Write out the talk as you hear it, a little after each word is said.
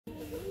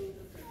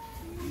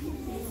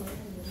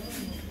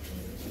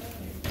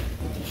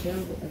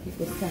changu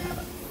hakiko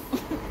sawa.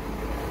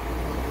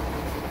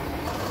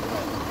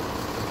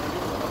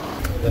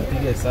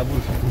 Tapiga hesabu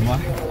tukuma.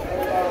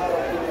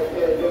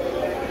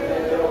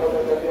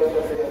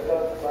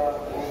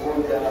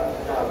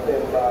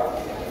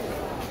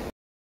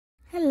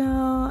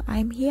 Hello,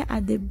 I'm here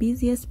at the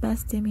busiest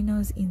bus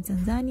terminals in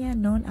Tanzania,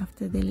 known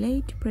after the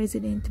late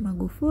President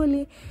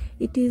Magufuli.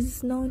 It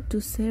is known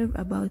to serve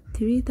about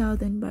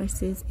 3,000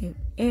 buses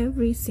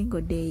every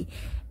single day.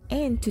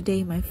 And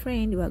today, my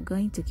friend, we are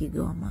going to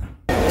Kigoma.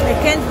 I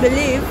can't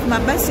believe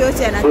mabasi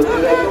yote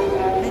yanatoka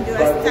and we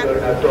are stuck.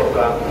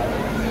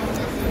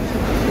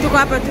 Tuko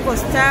hapa, tuko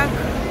stuck.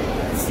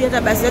 Si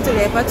hata basi yetu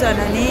ilipatwa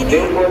na nini?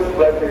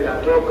 Basi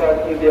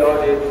linatoka India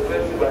on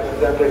express,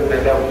 basi zake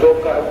zinaenda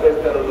kutoka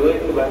Central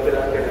Roadways, basi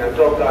lake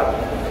linatoka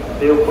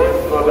New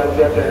Bus,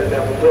 mabasi yake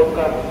yanaenda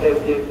kutoka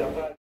FJ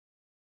Safari.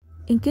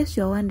 In case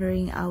you're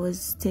wondering, I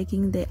was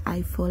taking the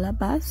iFola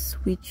bus,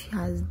 which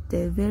has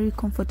the very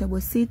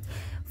comfortable seat.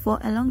 For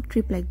a long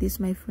trip like this,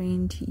 my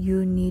friend,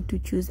 you need to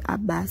choose a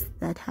bus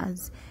that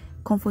has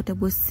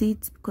comfortable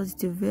seats because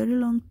it's a very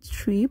long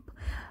trip.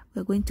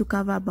 We're going to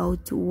cover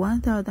about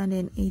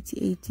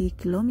 1,080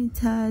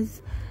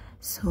 kilometers.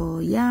 So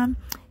yeah,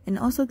 and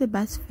also the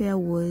bus fare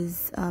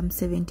was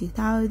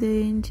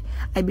 70,000.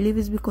 I believe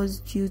it's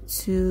because due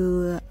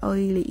to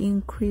oil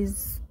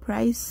increase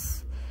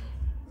price,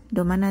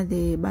 ndo maana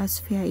the bus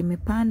fare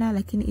imepanda,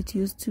 lakini it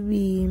used to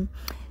be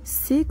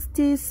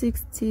 60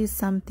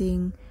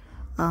 something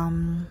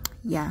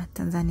yeah,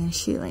 Tanzanian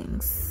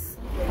shillings.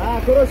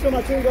 Korosho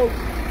machunga huko.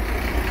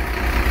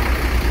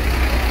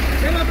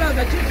 Sema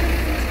brother,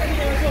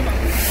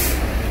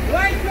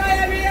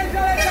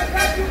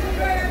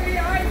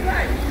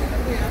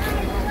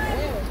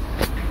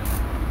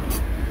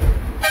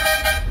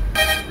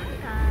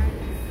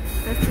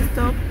 Let's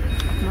stop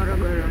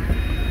Morogoro.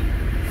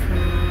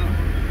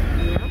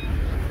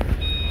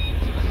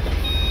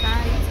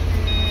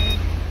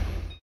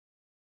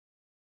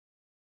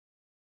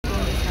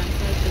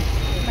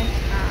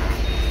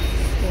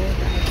 So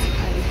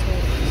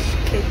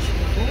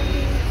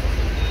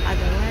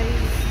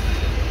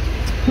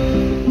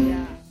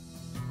yeah.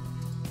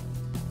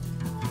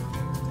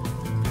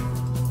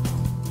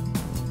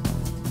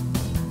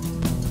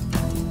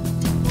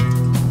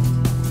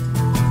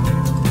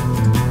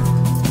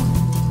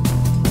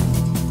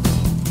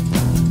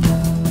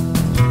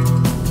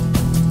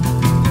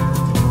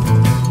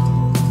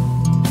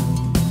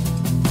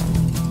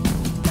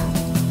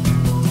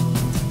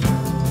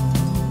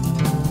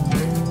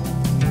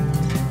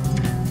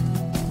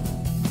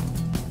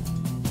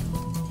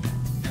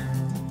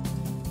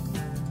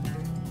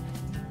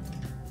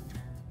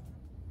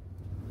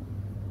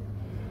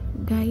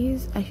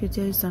 Guys, I should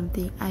tell you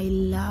something. I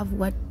love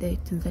what the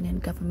Tanzanian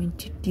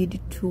government did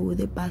to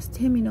the bus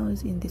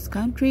terminals in this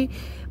country,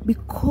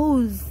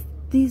 because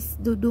this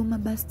Dodoma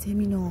bus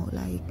terminal,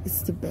 like,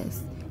 it's the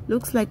best.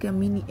 Looks like a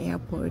mini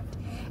airport.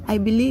 I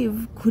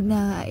believe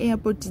kuna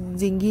airport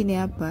zingine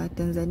hapa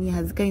Tanzania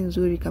hazikai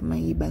nzuri kama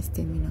hii bus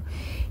terminal.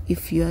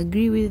 If you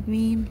agree with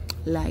me,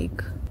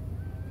 like.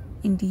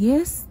 And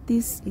yes,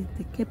 this is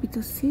the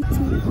capital city of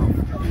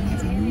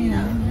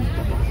Tanzania.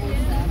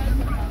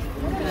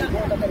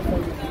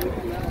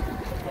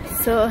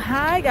 So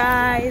hi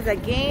guys,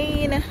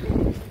 again,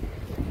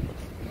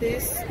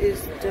 this is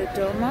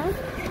Dodoma,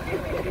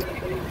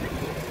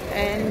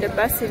 and the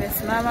bus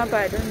imesimama, but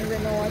I don't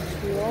even know what's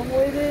wrong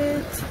with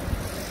it.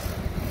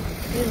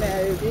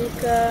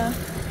 Imeharibika.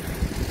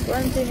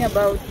 One thing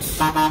about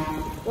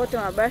what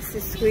my bus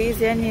is squeeze,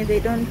 yani they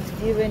don't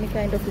give any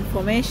kind of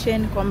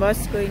information kwamba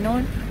what's going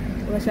on.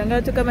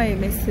 Unashangaa tu kama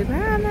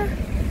imesimama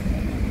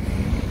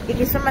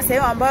ikisimama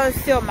sehemu ambayo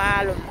sio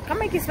maalum.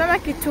 Kama ikisimama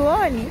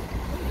kituoni,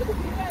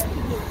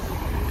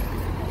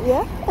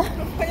 yeah.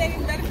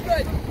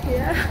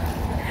 Yeah.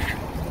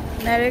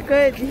 Na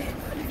rekodi.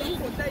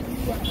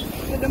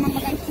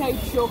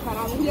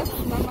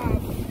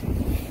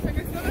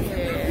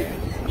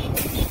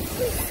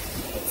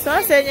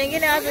 Sasa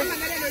nyingine hapo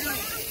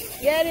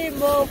gari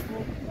mbovu.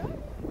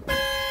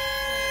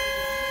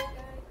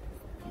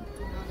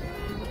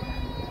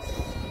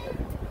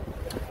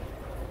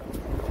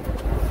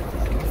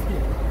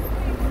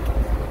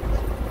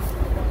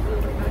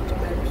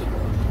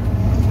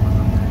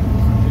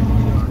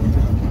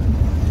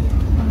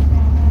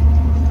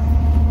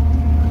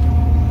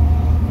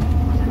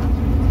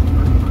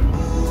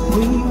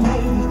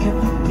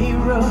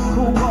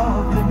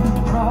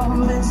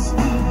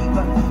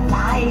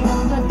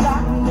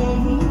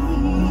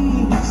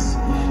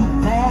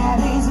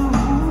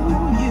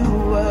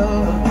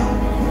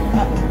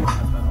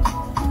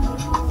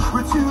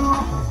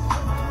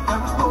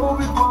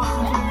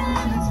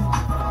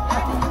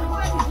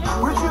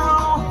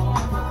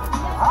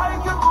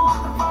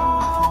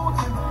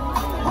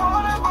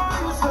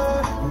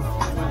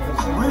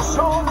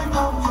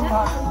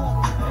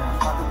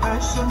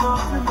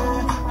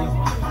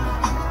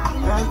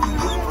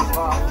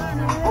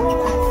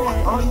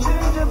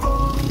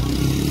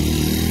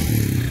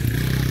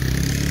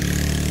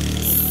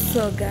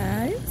 So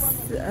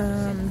guys,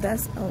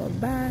 that's our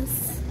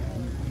bus.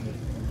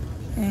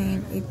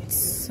 and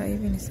it's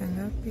hivi ni saa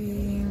ngapi?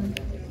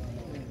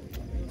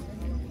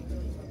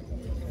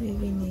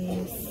 Hivi ni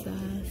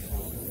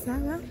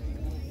saa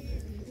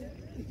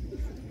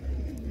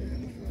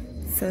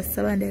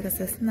 7 dakika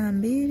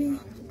 32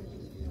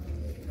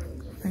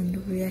 and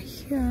we are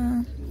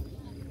here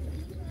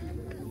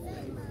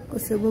kwa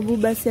sababu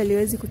basi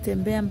aliwezi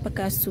kutembea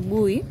mpaka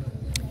asubuhi,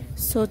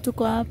 so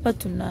tuko hapa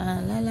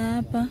tunalala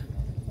hapa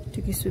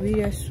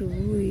tukisubiri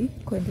asubuhi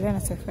kuendelea na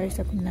safari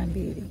saa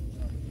 12.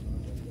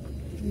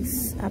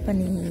 Hapa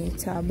ni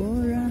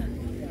Tabora,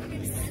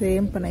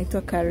 sehemu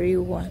panaitwa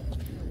Kariwa.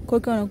 Kwa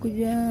hiyo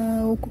wanakuja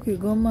huku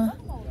Kigoma,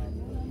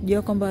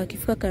 jua kwamba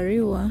akifika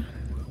Kariwa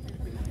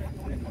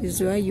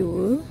is where you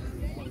will,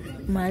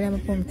 mahali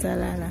ambapo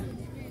mtalala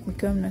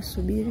mkiwa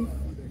mnasubiri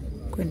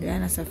kuendelea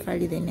na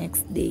safari the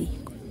next day.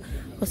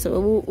 Kwa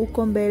sababu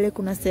uko mbele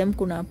kuna sehemu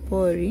kuna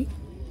pori,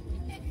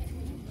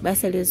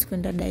 basi aliwezi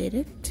kwenda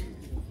direct,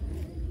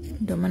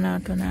 ndio maana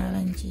watu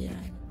wanalala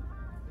njiani.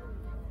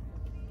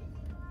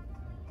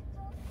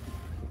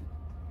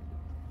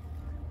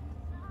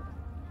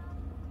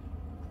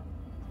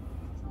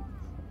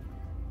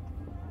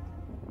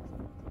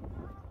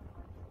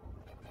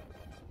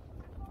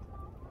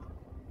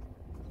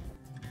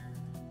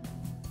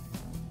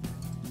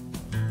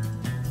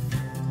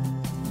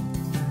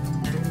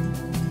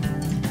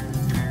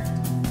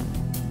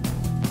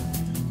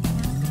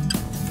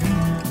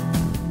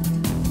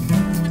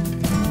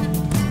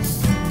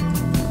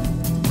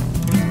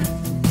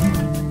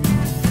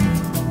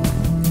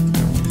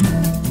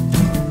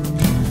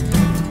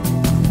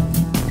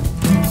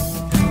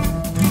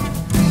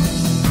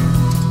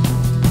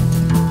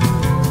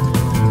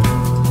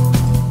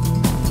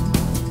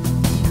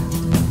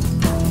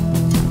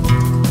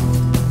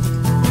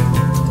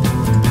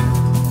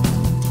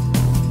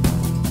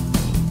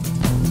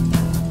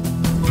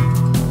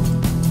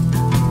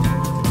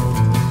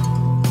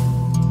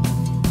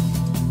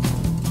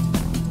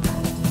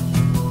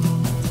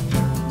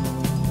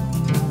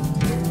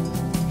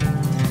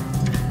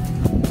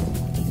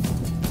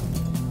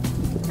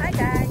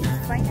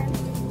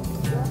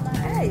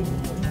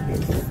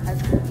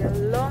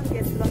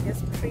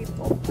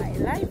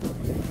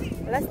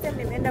 Last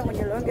time nimeenda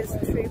kwenye longest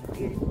trip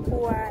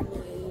ilikuwa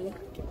ni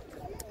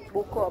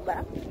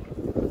Bukoba.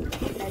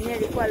 Na yenyewe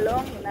ilikuwa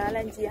long,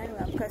 unalala njiani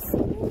unaamka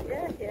asubuhi.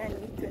 Yani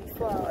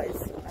 24 hours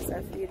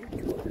unasafiri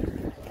tu.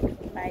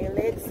 My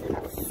legs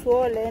are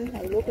swollen.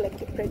 I look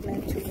like a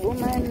pregnant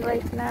woman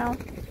right now.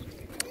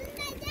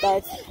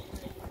 But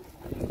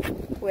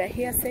we're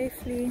here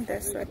safely.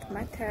 That's what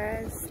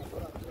matters.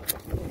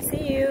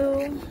 See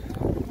you.